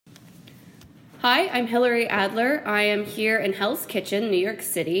Hi, I'm Hillary Adler. I am here in Hell's Kitchen, New York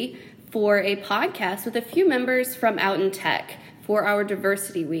City, for a podcast with a few members from Out in Tech for our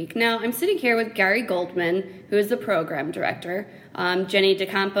Diversity Week. Now, I'm sitting here with Gary Goldman, who is the program director, Jenny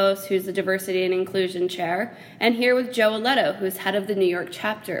DeCampos, who's the Diversity and Inclusion Chair, and here with Joe Aletto, who's head of the New York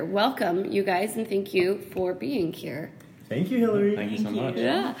chapter. Welcome, you guys, and thank you for being here. Thank you, Hillary. Thank you so much.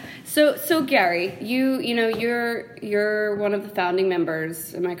 Yeah. So Gary, you're one of the founding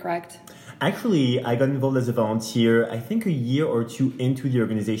members. Am I correct? Actually, I got involved as a volunteer, I think a year or two into the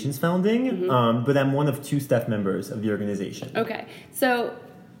organization's founding, but I'm one of two staff members of the organization. Okay, so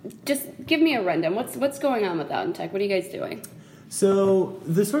just give me a rundown. What's going on with Out in Tech? What are you guys doing? So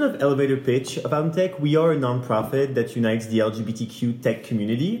the sort of elevator pitch of Out in Tech, we are a nonprofit that unites the LGBTQ tech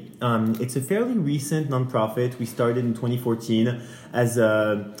community. It's a fairly recent nonprofit. We started in 2014 as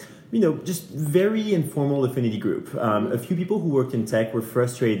a just very informal affinity group. A few people who worked in tech were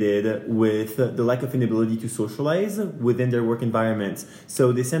frustrated with the lack of an ability to socialize within their work environment.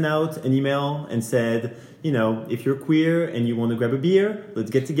 So they sent out an email and said, if you're queer and you want to grab a beer,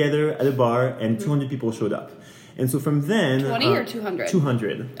 let's get together at a bar, and 200 people showed up. And so from then... 20 or 200?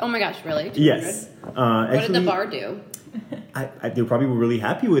 200. Oh my gosh, really? 200? Yes. What did the bar do? They probably were really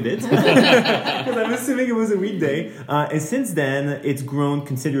happy with it because I'm assuming it was a weekday. And since then, it's grown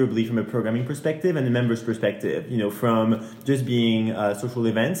considerably from a programming perspective and a members' perspective. From just being social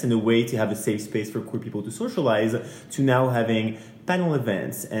events and a way to have a safe space for queer people to socialize to now having panel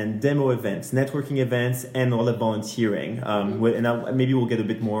events and demo events, networking events, and all that volunteering. And maybe we'll get a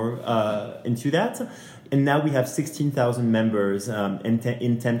bit more into that. And now we have 16,000 members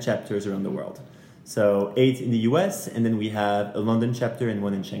in 10 chapters around the world. So 8 in the US, and then we have a London chapter and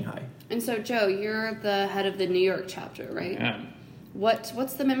 1 in Shanghai. And so, Joe, you're the head of the New York chapter, right? Yeah.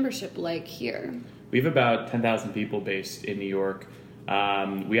 What's the membership like here? We have about 10,000 people based in New York.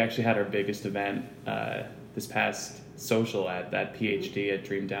 We actually had our biggest event this past social at that PhD at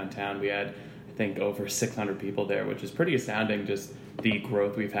Dream Downtown. We had, I think, over 600 people there, which is pretty astounding, just the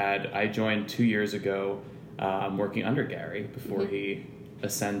growth we've had. I joined 2 years ago working under Gary before he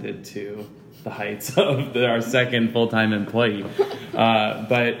ascended to the heights of our second full-time employee.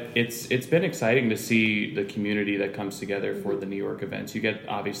 But it's been exciting to see the community that comes together for the New York events. You get,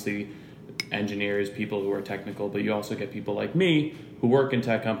 obviously, engineers, people who are technical, but you also get people like me who work in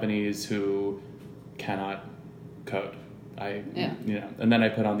tech companies who cannot code. And then I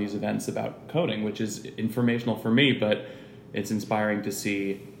put on these events about coding, which is informational for me, but it's inspiring to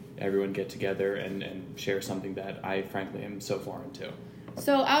see everyone get together and share something that I, frankly, am so foreign to.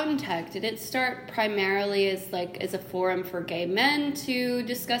 So Out in Tech, did it start primarily as a forum for gay men to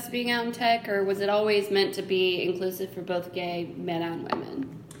discuss being out in tech, or was it always meant to be inclusive for both gay men and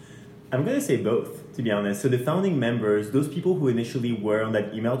women? I'm going to say both, to be honest. So the founding members, those people who initially were on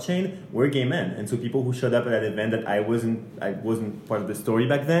that email chain, were gay men. And so people who showed up at that event that I wasn't part of the story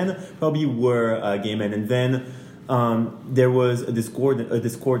back then, probably were gay men. And then there was a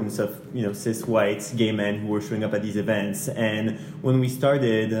discordance of cis white gay men who were showing up at these events. And when we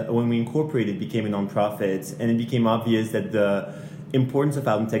incorporated, became a nonprofit, and it became obvious that the importance of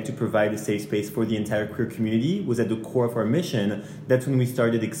Out in Tech to provide a safe space for the entire queer community was at the core of our mission. That's when we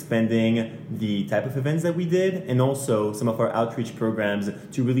started expanding the type of events that we did, and also some of our outreach programs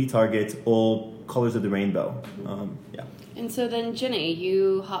to really target all colors of the rainbow. And so then, Jenny,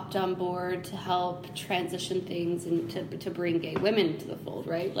 you hopped on board to help transition things and to bring gay women into the fold,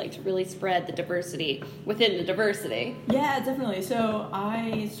 right? Like to really spread the diversity within the diversity. Yeah, definitely. So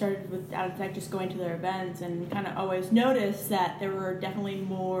I started with Out in Tech just going to their events and kind of always noticed that there were definitely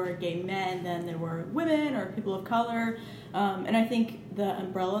more gay men than there were women or people of color. And I think the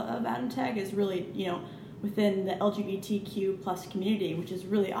umbrella of Out in Tech is really, within the LGBTQ plus community, which is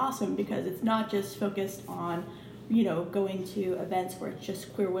really awesome because it's not just focused on going to events where it's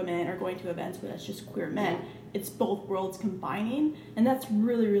just queer women or going to events where it's just queer men. It's both worlds combining, and that's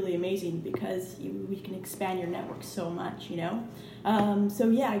really, really amazing because we can expand your network so much,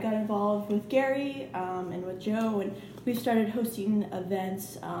 I got involved with Gary and with Joe, and we started hosting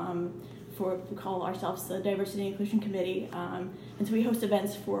events we call ourselves the Diversity and Inclusion Committee, and so we host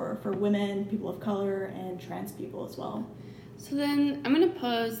events for women, people of color, and trans people as well. So then I'm going to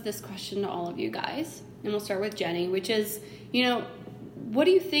pose this question to all of you guys, and we'll start with Jenny, which is, what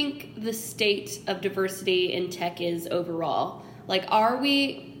do you think the state of diversity in tech is overall? Like, are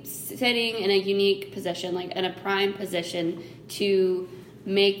we sitting in a unique position, like in a prime position to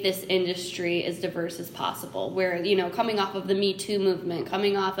make this industry as diverse as possible? Where, coming off of the Me Too movement,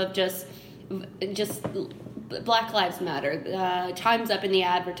 coming off of just Black Lives Matter, Time's Up in the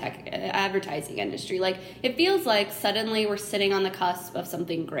advertising industry. Like, it feels like suddenly we're sitting on the cusp of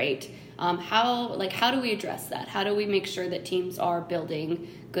something great. How do we address that? How do we make sure that teams are building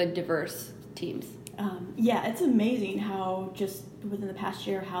good, diverse teams? It's amazing how just within the past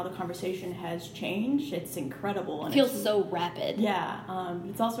year how the conversation has changed. It's incredible. And it feels so rapid. Yeah,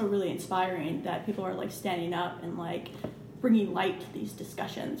 it's also really inspiring that people are like standing up and like bringing light to these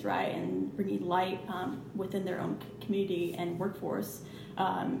discussions, right? And bringing light within their own community and workforce.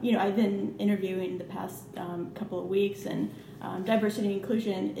 I've been interviewing the past couple of weeks, and diversity and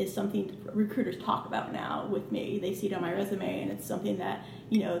inclusion is something recruiters talk about now with me. They see it on my resume, and it's something that,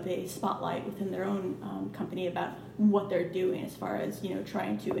 they spotlight within their own company about what they're doing as far as,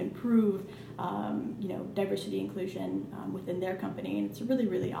 trying to improve, diversity and inclusion within their company. And it's really,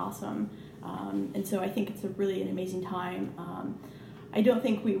 really awesome. And so I think it's an amazing time. I don't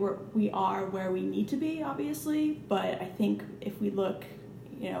think we are where we need to be, obviously, but I think if we look,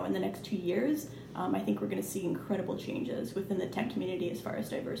 in the next 2 years, I think we're going to see incredible changes within the tech community as far as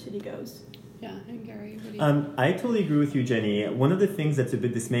diversity goes. Yeah, and Gary, what do you I totally agree with you, Jenny. One of the things that's a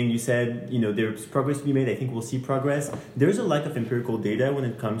bit dismaying, you said, there's progress to be made. I think we'll see progress. There's a lack of empirical data when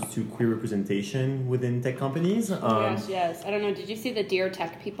it comes to queer representation within tech companies. Yes. I don't know. Did you see the Dear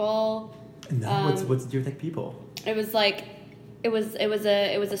Tech People? No, what's Dear Tech People? It was like, it was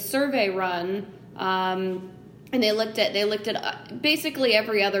a survey run. And they looked at basically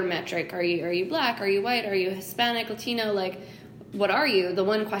every other metric. Are you black? Are you white? Are you Hispanic, Latino? Like, what are you? The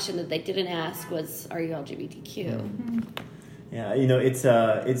one question that they didn't ask was, are you LGBTQ? Mm-hmm. Yeah, it's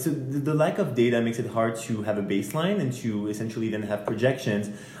the lack of data makes it hard to have a baseline and to essentially then have projections.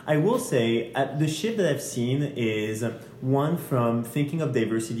 I will say the shift that I've seen is one from thinking of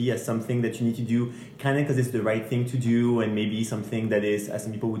diversity as something that you need to do kind of because it's the right thing to do, and maybe something that is, as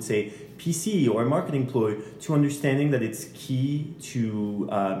some people would say, PC or a marketing ploy, to understanding that it's key to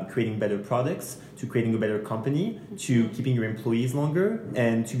creating better products, to creating a better company, to keeping your employees longer,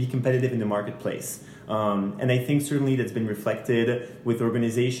 and to be competitive in the marketplace. And I think certainly that's been reflected with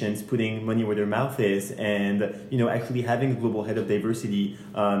organizations putting money where their mouth is, and actually having a global head of diversity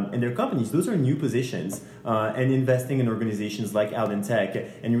in their companies. Those are new positions, and investing in organizations like Out in Tech,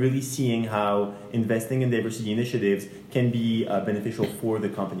 and really seeing how investing in diversity initiatives can be beneficial for the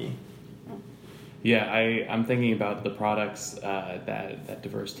company. Yeah, I'm thinking about the products that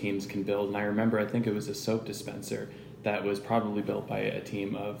diverse teams can build, and I remember I think it was a soap dispenser that was probably built by a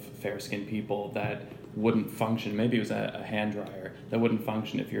team of fair-skinned people that wouldn't function. Maybe it was a hand dryer that wouldn't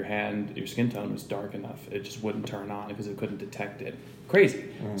function if your skin tone was dark enough. It just wouldn't turn on because it couldn't detect it. Crazy.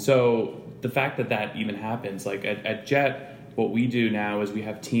 So the fact that even happens, like at Jet, what we do now is we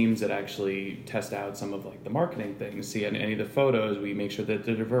have teams that actually test out some of like the marketing things, see any of the photos, we make sure that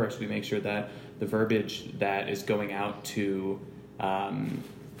they're diverse, we make sure that the verbiage that is going out to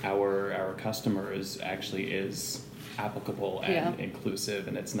our customers actually is applicable and inclusive,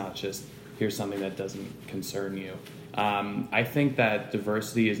 and it's not just here's something that doesn't concern you. I think that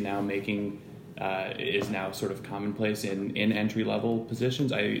diversity is now sort of commonplace in entry level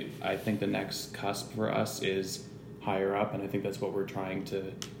positions. I think the next cusp for us is higher up, and I think that's what we're trying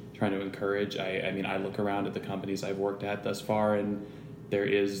to encourage. I mean, I look around at the companies I've worked at thus far, and there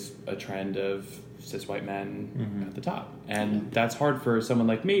is a trend of cis white men at the top, and that's hard for someone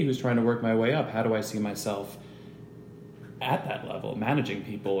like me who's trying to work my way up. How do I see myself at that level, managing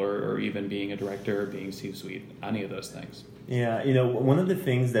people, or even being a director, or being C-suite, any of those things? Yeah, one of the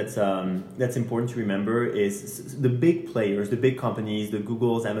things that's important to remember is the big players, the big companies, the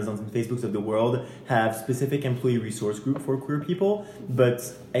Googles, Amazons, and Facebooks of the world have specific employee resource group for queer people. But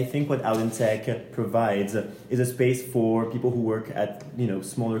I think what Out in Tech provides is a space for people who work at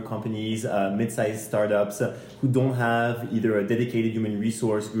smaller companies, mid-sized startups who don't have either a dedicated human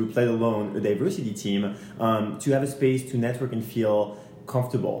resource group, let alone a diversity team, to have a space to network and feel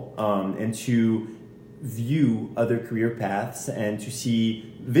comfortable, and to view other career paths, and to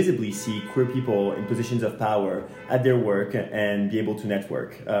visibly see queer people in positions of power at their work and be able to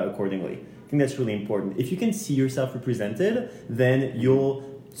network accordingly. I think that's really important. If you can see yourself represented, then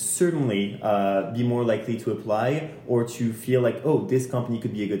you'll certainly be more likely to apply or to feel like, oh, this company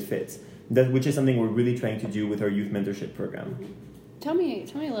could be a good fit. Which is something we're really trying to do with our youth mentorship program. Tell me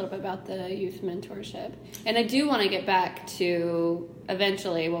a little bit about the youth mentorship. And I do want to get back to,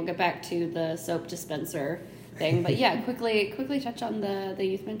 eventually we'll get back to the soap dispenser everything. But yeah, quickly touch on the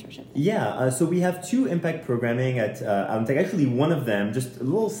youth mentorship. Yeah, so we have 2 impact programming at Outtech. Actually, one of them, just a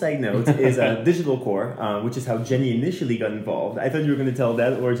little side note, is Digital Core, which is how Jenny initially got involved. I thought you were going to tell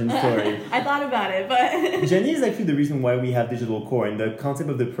that origin story. I thought about it, but... Jenny is actually the reason why we have Digital Core, and the concept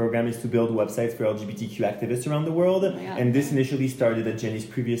of the program is to build websites for LGBTQ activists around the world. And this initially started at Jenny's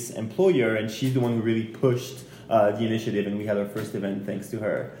previous employer, and she's the one who really pushed the initiative, and we had our first event thanks to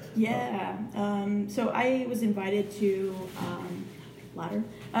her. Yeah. So I was invited to ladder.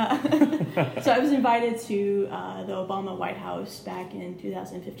 So I was invited to the Obama White House back in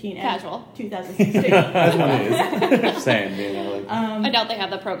 2015. Casual. 2016. That's what it is. Same, you know. Like, I doubt they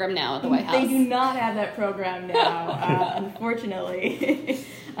have the program now at the White House. They do not have that program now, unfortunately.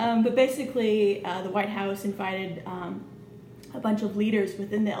 But basically, the White House invited a bunch of leaders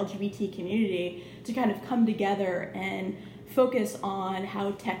within the LGBT community to kind of come together and focus on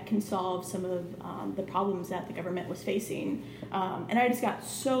how tech can solve some of the problems that the government was facing. And I just got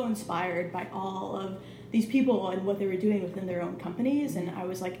so inspired by all of these people and what they were doing within their own companies, and I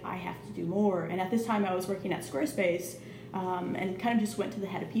was like, I have to do more. And at this time I was working at Squarespace, and kind of just went to the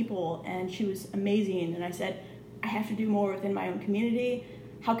head of people, and she was amazing, and I said, I have to do more within my own community.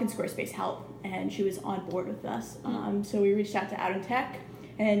 How can Squarespace help? And she was on board with us. So we reached out to Out in Tech,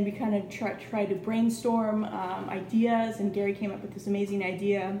 and we kind of tried to brainstorm ideas, and Gary came up with this amazing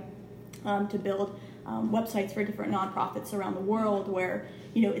idea to build websites for different nonprofits around the world where,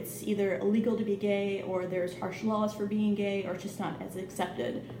 you know, it's either illegal to be gay, or there's harsh laws for being gay, or it's just not as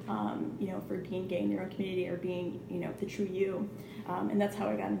accepted, you know, for being gay in your own community, or being, you know, the true you. And that's how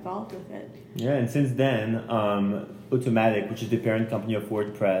I got involved with it. Yeah, and since then, Automatic, which is the parent company of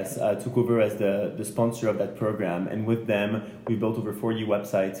WordPress, took over as the sponsor of that program. And with them, we built over 40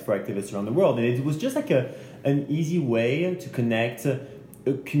 websites for activists around the world. And it was just like an easy way to connect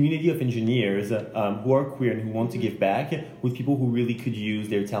a community of engineers who are queer and who want to give back with people who really could use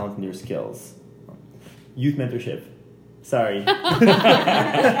their talent and their skills. Youth mentorship. Sorry.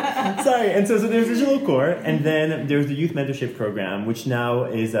 Sorry. And so there's Digital Core, and then there's the Youth Mentorship Program, which now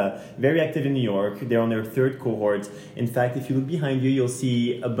is very active in New York. They're on their 3rd cohort. In fact, if you look behind you, you'll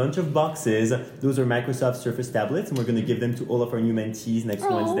see a bunch of boxes. Those are Microsoft Surface tablets, and we're going to give them to all of our new mentees next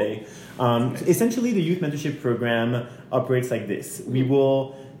Wednesday. Essentially, the Youth Mentorship Program operates like this. We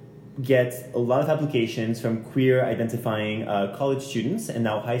will get a lot of applications from queer identifying college students and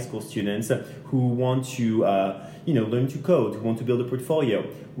now high school students who want to learn to code, who want to build a portfolio.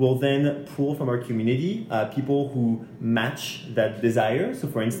 We'll then pull from our community people who match that desire. So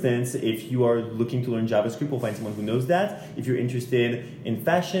for instance, if you are looking to learn JavaScript, we'll find someone who knows that. If you're interested in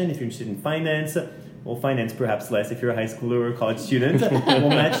fashion, if you're interested in finance, well, finance perhaps less if you're a high schooler or a college student. We'll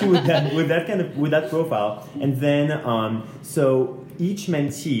match you with that profile. And then so each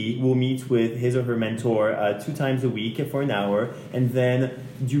mentee will meet with his or her mentor 2 times a week for an hour, and then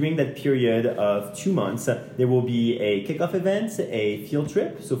during that period of 2 months, there will be a kickoff event, a field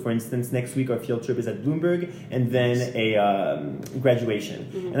trip. So for instance, next week our field trip is at Bloomberg, and then a graduation.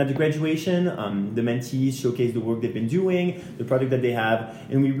 And at the graduation, the mentees showcase the work they've been doing, the product that they have,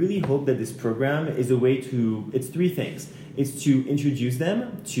 and we really hope that this program is a way to, it's 3 things. It's to introduce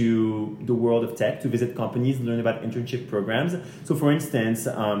them to the world of tech, to visit companies, learn about internship programs. So for instance,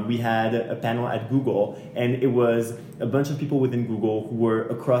 we had a panel at Google, and it was a bunch of people within Google who were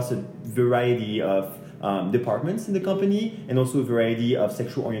across a variety of departments in the company, and also a variety of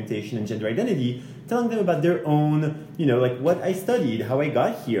sexual orientation and gender identity, telling them about their own, like what I studied, how I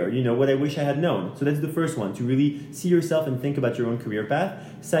got here, what I wish I had known. So that's the first one, to really see yourself and think about your own career path.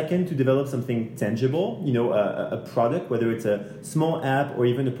 Second, to develop something tangible, a product, whether it's a small app or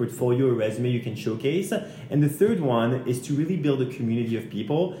even a portfolio or resume you can showcase. And the third one is to really build a community of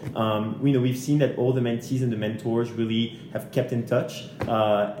people. We've seen that all the mentees and the mentors really have kept in touch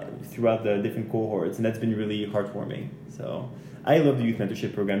throughout the different cohorts, and that's been really heartwarming. So I love the Youth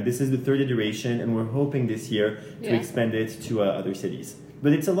Mentorship Program. This is the 3rd iteration, and we're hoping this year to expand it to other cities.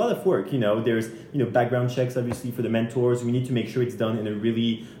 But it's a lot of work, There's, background checks, obviously, for the mentors. We need to make sure it's done in a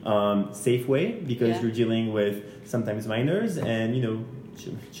really safe way, because you're dealing with sometimes minors and,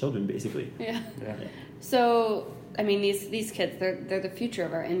 children, basically. Yeah. So, I mean, these kids, they're the future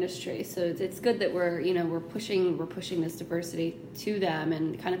of our industry. So it's good that we're pushing this diversity to them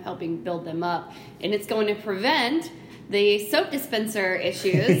and kind of helping build them up. And it's going to prevent the soap dispenser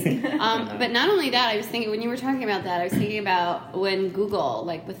issues. But not only that, I was thinking, when you were talking about that, I was thinking about when Google,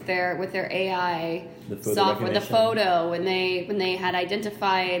 like with their AI software, the photo, when they had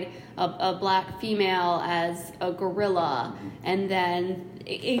identified a black female as a gorilla, and then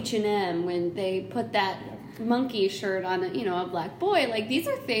H&M, when they put that monkey shirt on a black boy. Like, these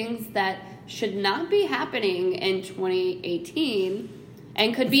are things that should not be happening in 2018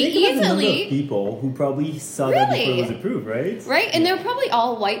 and could be Think about the number easily of people who probably saw that before it was approved, right? right. And they're probably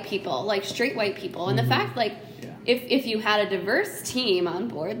all white people, like straight white people. And the fact, like, if you had a diverse team on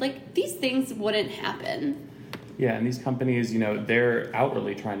board, like, these things wouldn't happen. Yeah, and these companies, they're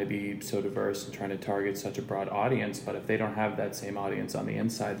outwardly trying to be so diverse and trying to target such a broad audience, but if they don't have that same audience on the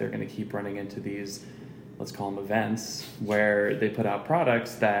inside, they're going to keep running into these, let's call them events, where they put out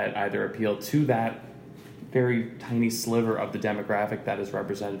products that either appeal to that very tiny sliver of the demographic that is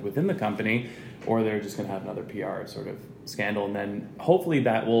represented within the company, or they're just going to have another PR sort of scandal, and then hopefully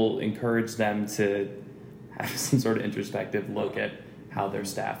that will encourage them to have some sort of introspective look at how they're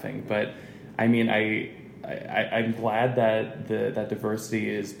staffing. But I mean, I'm glad that that diversity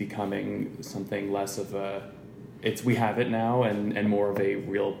is becoming something less of we have it now and more of a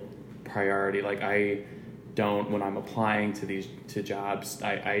real priority. Like, I don't, when I'm applying to jobs,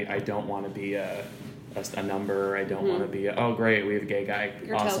 I don't want to be a number. I don't want to be oh great, we have a gay guy.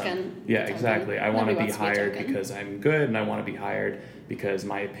 Your awesome. token. Yeah, Token. exactly. I want to Nobody be wants to be a hired token. because I'm good, and I want to be hired because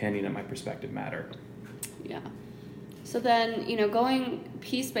my opinion and my perspective matter. Yeah. So then, going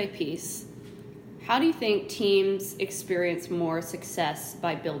piece by piece, how do you think teams experience more success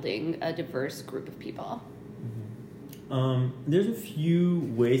by building a diverse group of people? There's a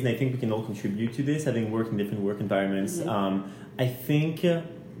few ways, and I think we can all contribute to this, having worked in different work environments. I think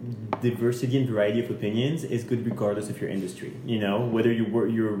diversity and variety of opinions is good regardless of your industry. Whether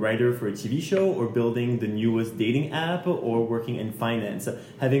you're a writer for a TV show or building the newest dating app or working in finance,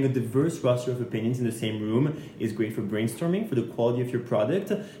 having a diverse roster of opinions in the same room is great for brainstorming, for the quality of your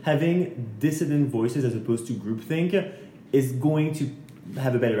product. Having dissident voices as opposed to groupthink is going to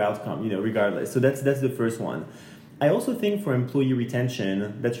have a better outcome, regardless. So that's the first one. I also think for employee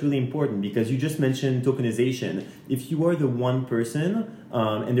retention, that's really important because you just mentioned tokenization. If you are the one person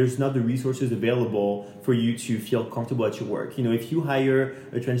and there's not the resources available for you to feel comfortable at your work, if you hire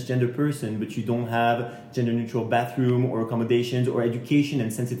a transgender person but you don't have gender-neutral bathroom or accommodations or education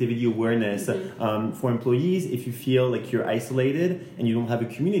and sensitivity awareness for employees, if you feel like you're isolated and you don't have a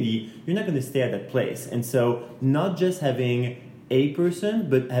community, you're not going to stay at that place. And so not just having a person,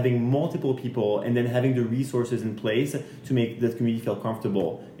 but having multiple people and then having the resources in place to make that community feel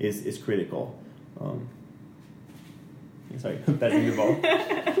comfortable is critical. Sorry, passing the ball.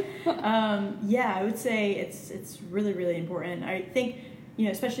 Yeah, I would say it's really, really important. I think,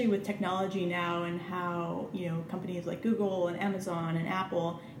 especially with technology now and how, companies like Google and Amazon and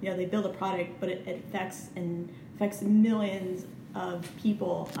Apple, they build a product, but it affects millions of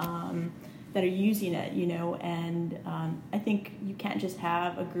people that are using it, and I think you can't just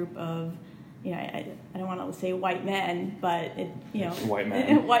have a group of, I don't want to say white men, but white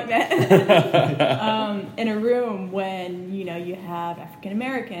men, white men in a room when you have African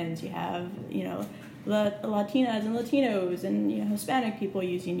Americans, you have Latinas and Latinos and Hispanic people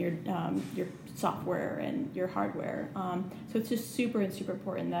using your software and your hardware. So it's just super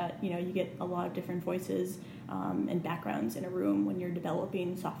important that you get a lot of different voices and backgrounds in a room when you're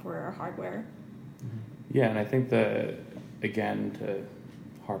developing software or hardware. Yeah, and I think again, to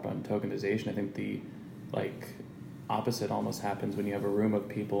harp on tokenization, I think the opposite almost happens when you have a room of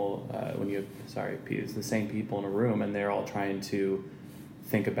people, it's the same people in a room and they're all trying to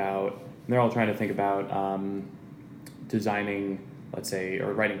think about designing, let's say,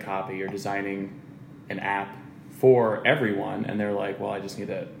 or writing copy or designing an app for everyone, and they're like, well, I just need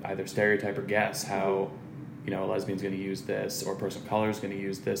to either stereotype or guess how a lesbian's going to use this or a person of color is going to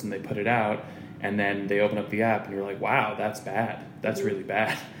use this, and they put it out, and then they open up the app and you're like, wow, that's bad, that's really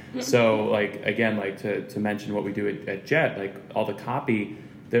bad. So again, to mention what we do at Jet, all the copy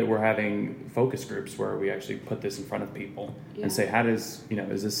that we're having focus groups where we actually put this in front of people and say, how does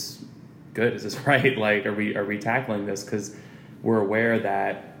is this good, is this right, are we tackling this, because we're aware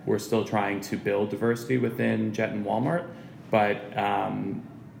that we're still trying to build diversity within Jet and Walmart, but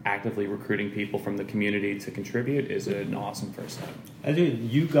actively recruiting people from the community to contribute is an awesome first step.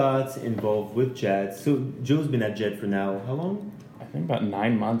 You got involved with Jet. So Joe's been at Jet for now, how long? I think about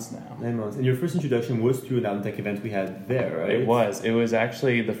 9 months now. 9 months. And your first introduction was through an Out in Tech event we had there, right? It was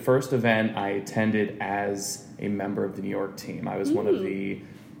actually the first event I attended as a member of the New York team. I was one of the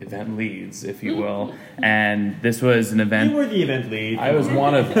event leads, if you will, and this was an event. You were the event lead. I was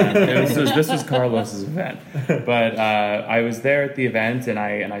one of them. This was Carlos's event, but I was there at the event, and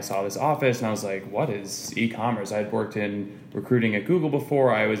I saw this office, and I was like, "What is e-commerce?" I had worked in recruiting at Google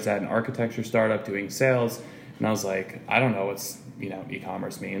before. I was at an architecture startup doing sales, and I was like, "I don't know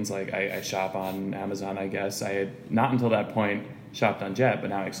e-commerce means. Like I shop on Amazon, I guess. I had not until that point shopped on Jet, but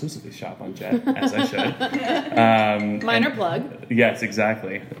now I exclusively shop on Jet, as I should. Minor plug. Yes,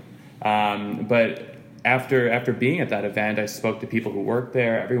 exactly. But after being at that event, I spoke to people who worked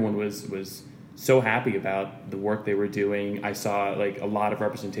there. Everyone was so happy about the work they were doing. I saw like a lot of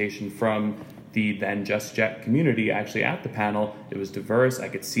representation from the then Just Jet community actually at the panel. It was diverse. I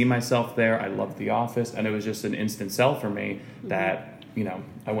could see myself there. I loved the office, and it was just an instant sell for me that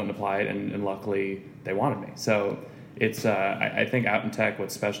I wouldn't apply it, and luckily they wanted me. So it's I think Out in Tech,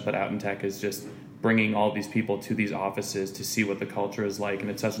 what's special about Out in Tech is just bringing all these people to these offices to see what the culture is like, and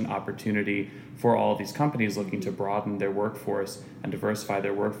it's such an opportunity for all of these companies looking to broaden their workforce and diversify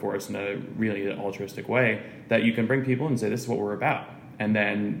their workforce in a really altruistic way, that you can bring people and say, this is what we're about. And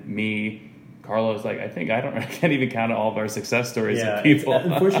then Carlos, I can't even count all of our success stories of people.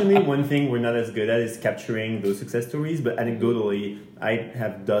 Unfortunately, one thing we're not as good at is capturing those success stories, but anecdotally, I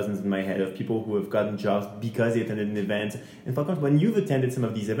have dozens in my head of people who have gotten jobs because they attended an event. And for when you've attended some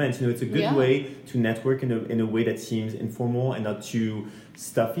of these events, it's a good way to network in a way that seems informal and not too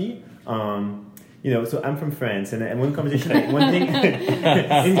stuffy. So I'm from France, and one conversation, one thing, in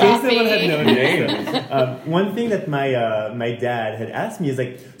case someone had noticed, one thing that my dad had asked me is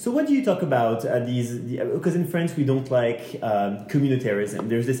like, so what do you talk about because in France we don't like communitarism.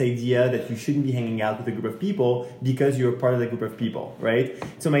 There's this idea that you shouldn't be hanging out with a group of people because you're part of that group of people, right?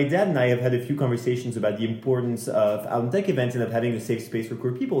 So my dad and I have had a few conversations about the importance of Out in Tech events and of having a safe space for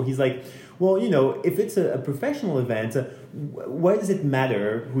queer people. He's like, well, if it's a professional event, why does it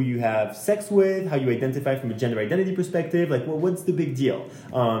matter who you have sex with, how you identify from a gender identity perspective? Like, well, what's the big deal?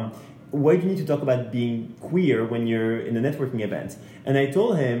 Why do you need to talk about being queer when you're in a networking event? And I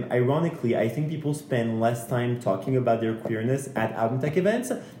told him, ironically, I think people spend less time talking about their queerness at Out in Tech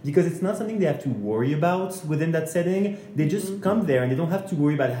events because it's not something they have to worry about within that setting. They just come there and they don't have to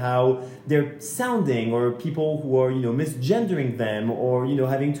worry about how they're sounding or people who are, misgendering them or,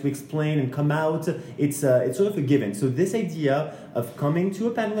 having to explain and come out. It's sort of a given. So this idea of coming to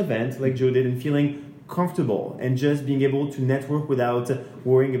a panel event like Joe did and feeling comfortable and just being able to network without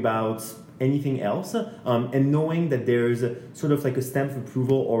worrying about anything else, and knowing that there's sort of like a stamp of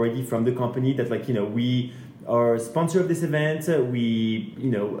approval already from the company that we are a sponsor of this event, we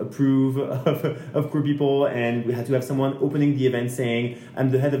approve of queer people, and we had to have someone opening the event saying,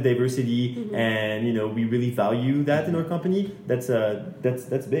 I'm the head of diversity, and we really value that in our company. That's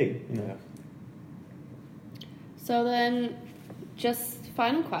big. Yeah. So then, just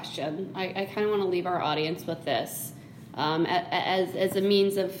final question. I kind of want to leave our audience with this as a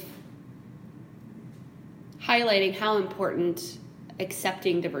means of highlighting how important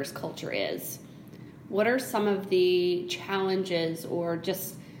accepting diverse culture is. What are some of the challenges or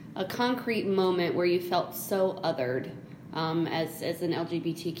just a concrete moment where you felt so othered as an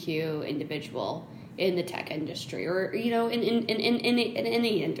LGBTQ individual in the tech industry or, in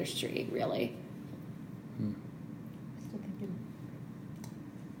any industry, really?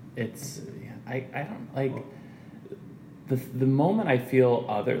 It's I don't like the moment I feel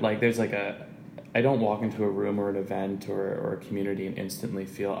other, like there's like I don't walk into a room or an event or a community and instantly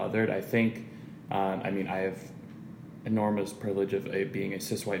feel othered. I think I have enormous privilege of being a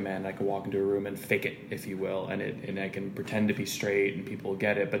cis white man. I can walk into a room and fake it, if you will, and I can pretend to be straight and people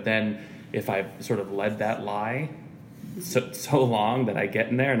get it. But then if I've sort of led that lie so long that I get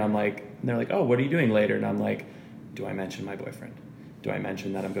in there and they're like, oh, what are you doing later? And I'm like, do I mention my boyfriend? Do I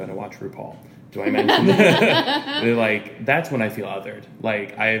mention that I'm going to watch RuPaul? Do I mention that? That's when I feel othered.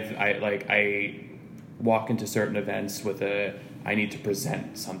 I walk into certain events with I need to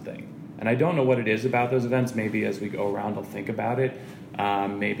present something. And I don't know what it is about those events. Maybe as we go around, I'll think about it.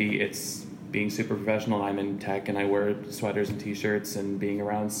 Maybe it's being super professional. I'm in tech and I wear sweaters and t-shirts and being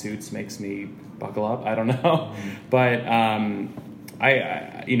around suits makes me buckle up. I don't know. But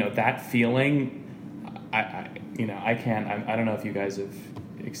that feeling, I can't. I don't know if you guys have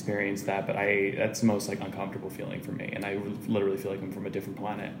experienced that, but that's the most uncomfortable feeling for me, and I literally feel like I'm from a different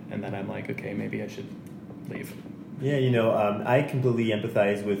planet, and then I'm like, okay, maybe I should leave. Yeah, I completely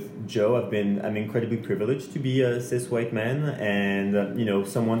empathize with Joe. I'm incredibly privileged to be a cis white man, and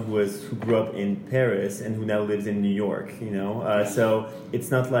someone who grew up in Paris and who now lives in New York. So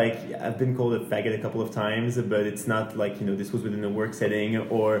it's not like I've been called a faggot a couple of times, but it's not like this was within a work setting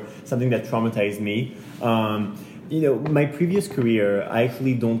or something that traumatized me. My previous career, I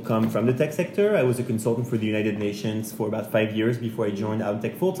actually don't come from the tech sector. I was a consultant for the United Nations for about 5 years before I joined Out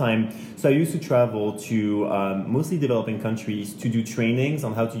Tech full-time. So I used to travel to mostly developing countries to do trainings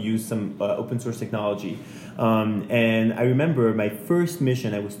on how to use some open source technology. And I remember my first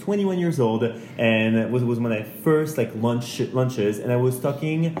mission, I was 21 years old, and it was one of my first lunches, and I was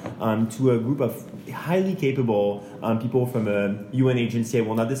talking to a group of highly capable people from a UN agency I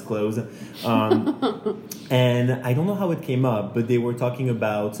will not disclose. And I don't know how it came up, but they were talking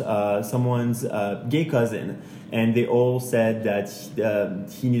about someone's gay cousin. And they all said that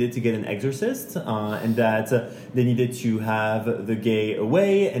he needed to get an exorcist, and that they needed to have the gay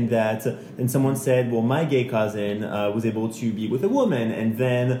away, and someone said, well, my gay cousin was able to be with a woman, and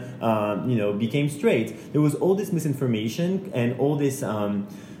then became straight. There was all this misinformation and all this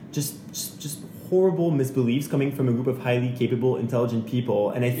just horrible misbeliefs coming from a group of highly capable, intelligent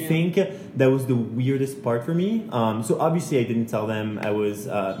people. And I think that was the weirdest part for me. So obviously I didn't tell them I was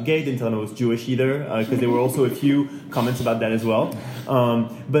gay, didn't tell them I was Jewish either, because there were also a few comments about that as well.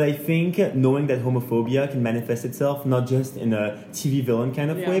 But I think knowing that homophobia can manifest itself not just in a TV villain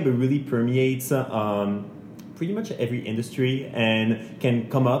kind of way, but really permeates pretty much every industry and can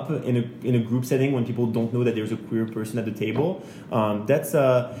come up in a group setting when people don't know that there's a queer person at the table.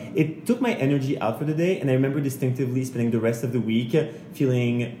 It took my energy out for the day, and I remember distinctively spending the rest of the week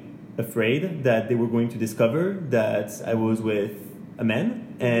feeling afraid that they were going to discover that I was with a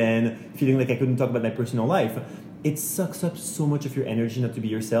man, and feeling like I couldn't talk about my personal life. It sucks up so much of your energy not to be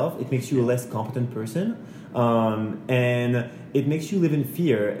yourself. It makes you a less competent person. And it makes you live in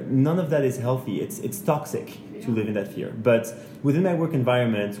fear. None of that is healthy. It's toxic to live in that fear. But within my work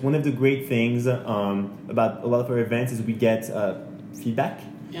environment, one of the great things about a lot of our events is we get feedback.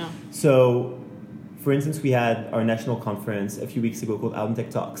 Yeah. So, for instance, we had our national conference a few weeks ago called Out Tech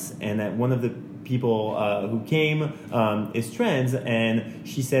Talks, and one of the people who came is trans, and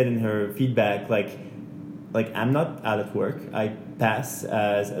she said in her feedback, like I'm not out of work. I pass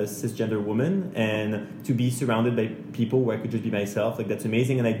as a cisgender woman, and to be surrounded by people where I could just be myself, that's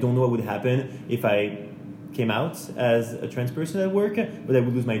amazing. And I don't know what would happen if I came out as a trans person at work, but I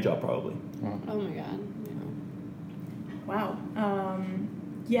would lose my job probably. Oh my God. Wow.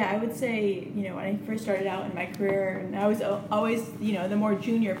 I would say, when I first started out in my career, and I was always, the more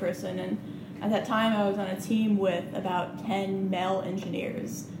junior person, and at that time I was on a team with about 10 male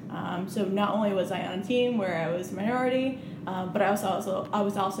engineers. So not only was I on a team where I was a minority, but I was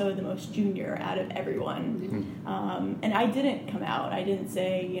also the most junior out of everyone. And I didn't come out. I didn't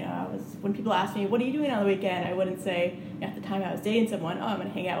say, when people asked me, what are you doing on the weekend? I wouldn't say, at the time I was dating someone, I'm going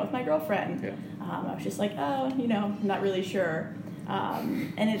to hang out with my girlfriend. Yeah. I was just like, I'm not really sure.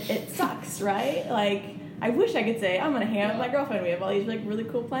 And it sucks, right? I wish I could say, I'm going to hang out with my girlfriend. We have all these really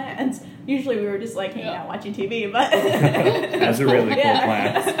cool plans. Usually we were just hanging out watching TV, but... That's a really cool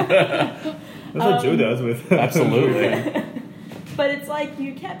plan. That's what Joe does with... Absolutely. But it's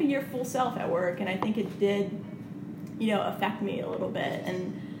you can't be your full self at work, and I think it did, affect me a little bit.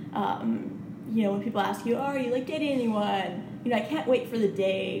 And, when people ask you, are you dating anyone? I can't wait for the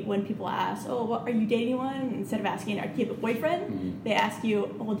day when people ask, are you dating anyone? Instead of asking, do you have a boyfriend? They ask you,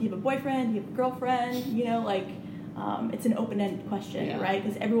 do you have a boyfriend? Do you have a girlfriend? It's an open-ended question, right?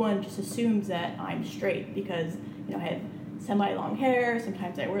 Because everyone just assumes that I'm straight because, I have semi-long hair.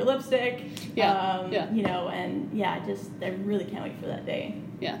 Sometimes I wear lipstick. I really can't wait for that day.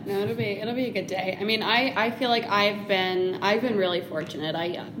 Yeah, no, it'll be a good day. I mean, I feel like I've been really fortunate.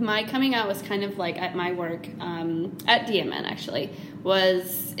 My coming out was kind of at my work at DMN actually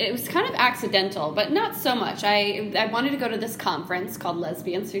was kind of accidental, but not so much. I wanted to go to this conference called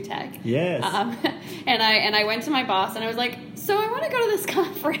Lesbians Through Tech. Yes. And I went to my boss and I was like, so I want to go to this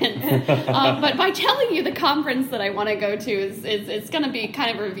conference, but by telling you the conference that I want to go to it's going to be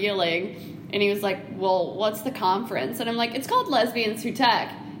kind of revealing. And he was like, well, what's the conference? And I'm like, it's called Lesbians Through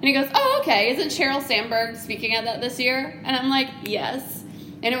Tech. And he goes, oh, okay. Isn't Sheryl Sandberg speaking at that this year? And I'm like, yes.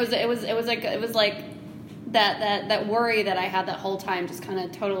 And it was like that worry that I had that whole time just kind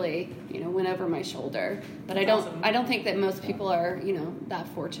of totally, went over my shoulder. But I don't think that most people are, that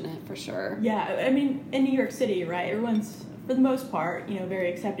fortunate for sure. Yeah, I mean, in New York City, right? Everyone's, for the most part, very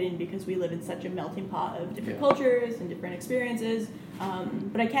accepting because we live in such a melting pot of different cultures and different experiences.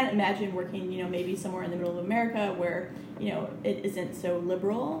 But I can't imagine working, maybe somewhere in the middle of America where, it isn't so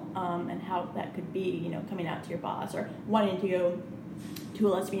liberal, and how that could be, coming out to your boss or wanting to go to a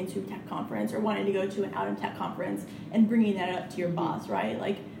Lesbians Through Tech conference or wanting to go to an Out in Tech conference and bringing that up to your boss,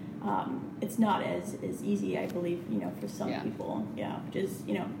 right? It's not as easy, I believe, for some people, which is,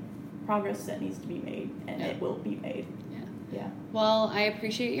 progress that needs to be made, and it will be made. Yeah. Well, I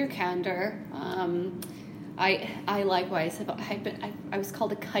appreciate your candor. I likewise have. I was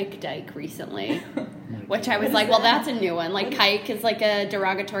called a kike dyke recently, which I was like, well, that's a new one. Like kike is like a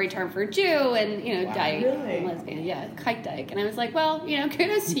derogatory term for Jew, and dyke, really? lesbian, yeah, kike dyke. And I was like, well,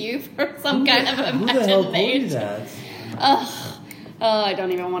 kudos to you for some kind of Who the hell told you imagination. that? Oh, I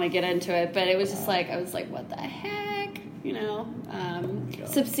don't even want to get into it, but it was just like, I was like, what the heck,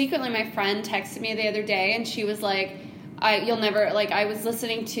 Subsequently, my friend texted me the other day, and she was like, I was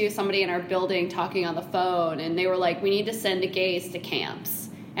listening to somebody in our building talking on the phone, and they were like, we need to send gays to camps.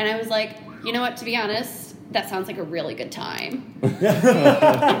 And I was like, you know what, to be honest, that sounds like a really good time.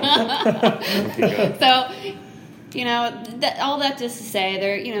 So, all that just to say,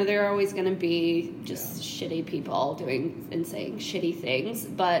 there are always going to be just shitty people doing and saying shitty things.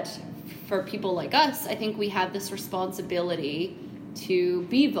 But for people like us, I think we have this responsibility to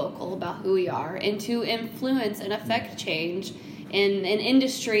be vocal about who we are and to influence and affect change in an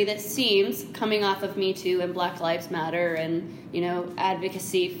industry that seems, coming off of Me Too and Black Lives Matter and,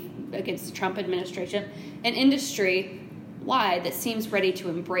 advocacy against the Trump administration, an industry wide that seems ready to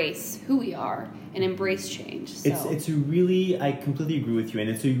embrace who we are and embrace change. So. I completely agree with you, and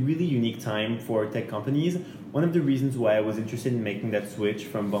it's a really unique time for tech companies. One of the reasons why I was interested in making that switch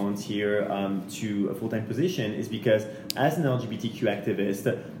from volunteer to a full-time position is because as an LGBTQ activist,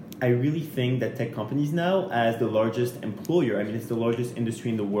 I really think that tech companies now, as the largest employer, it's the largest industry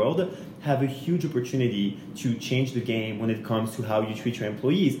in the world, have a huge opportunity to change the game when it comes to how you treat your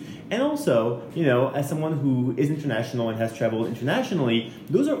employees. And also, as someone who is international and has traveled internationally,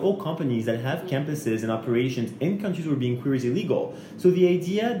 those are all companies that have campuses and operations in countries where being queer is illegal. So the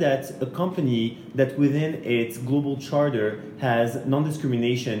idea that a company that within its global charter has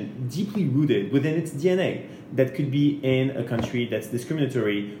non-discrimination deeply rooted within its DNA, that could be in a country that's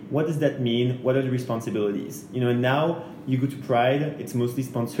discriminatory, what does that mean? What are the responsibilities? And now you go to Pride, it's mostly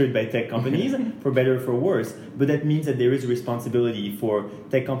sponsored by tech companies, for better or for worse, but that means that there is a responsibility for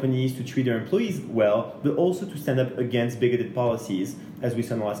tech companies to treat their employees well, but also to stand up against bigoted policies, as we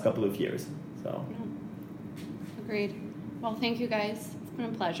saw in the last couple of years. So, agreed. Well, thank you guys. It's been a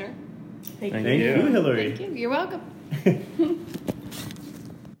pleasure. Thank you, Hillary. Thank you. You're welcome.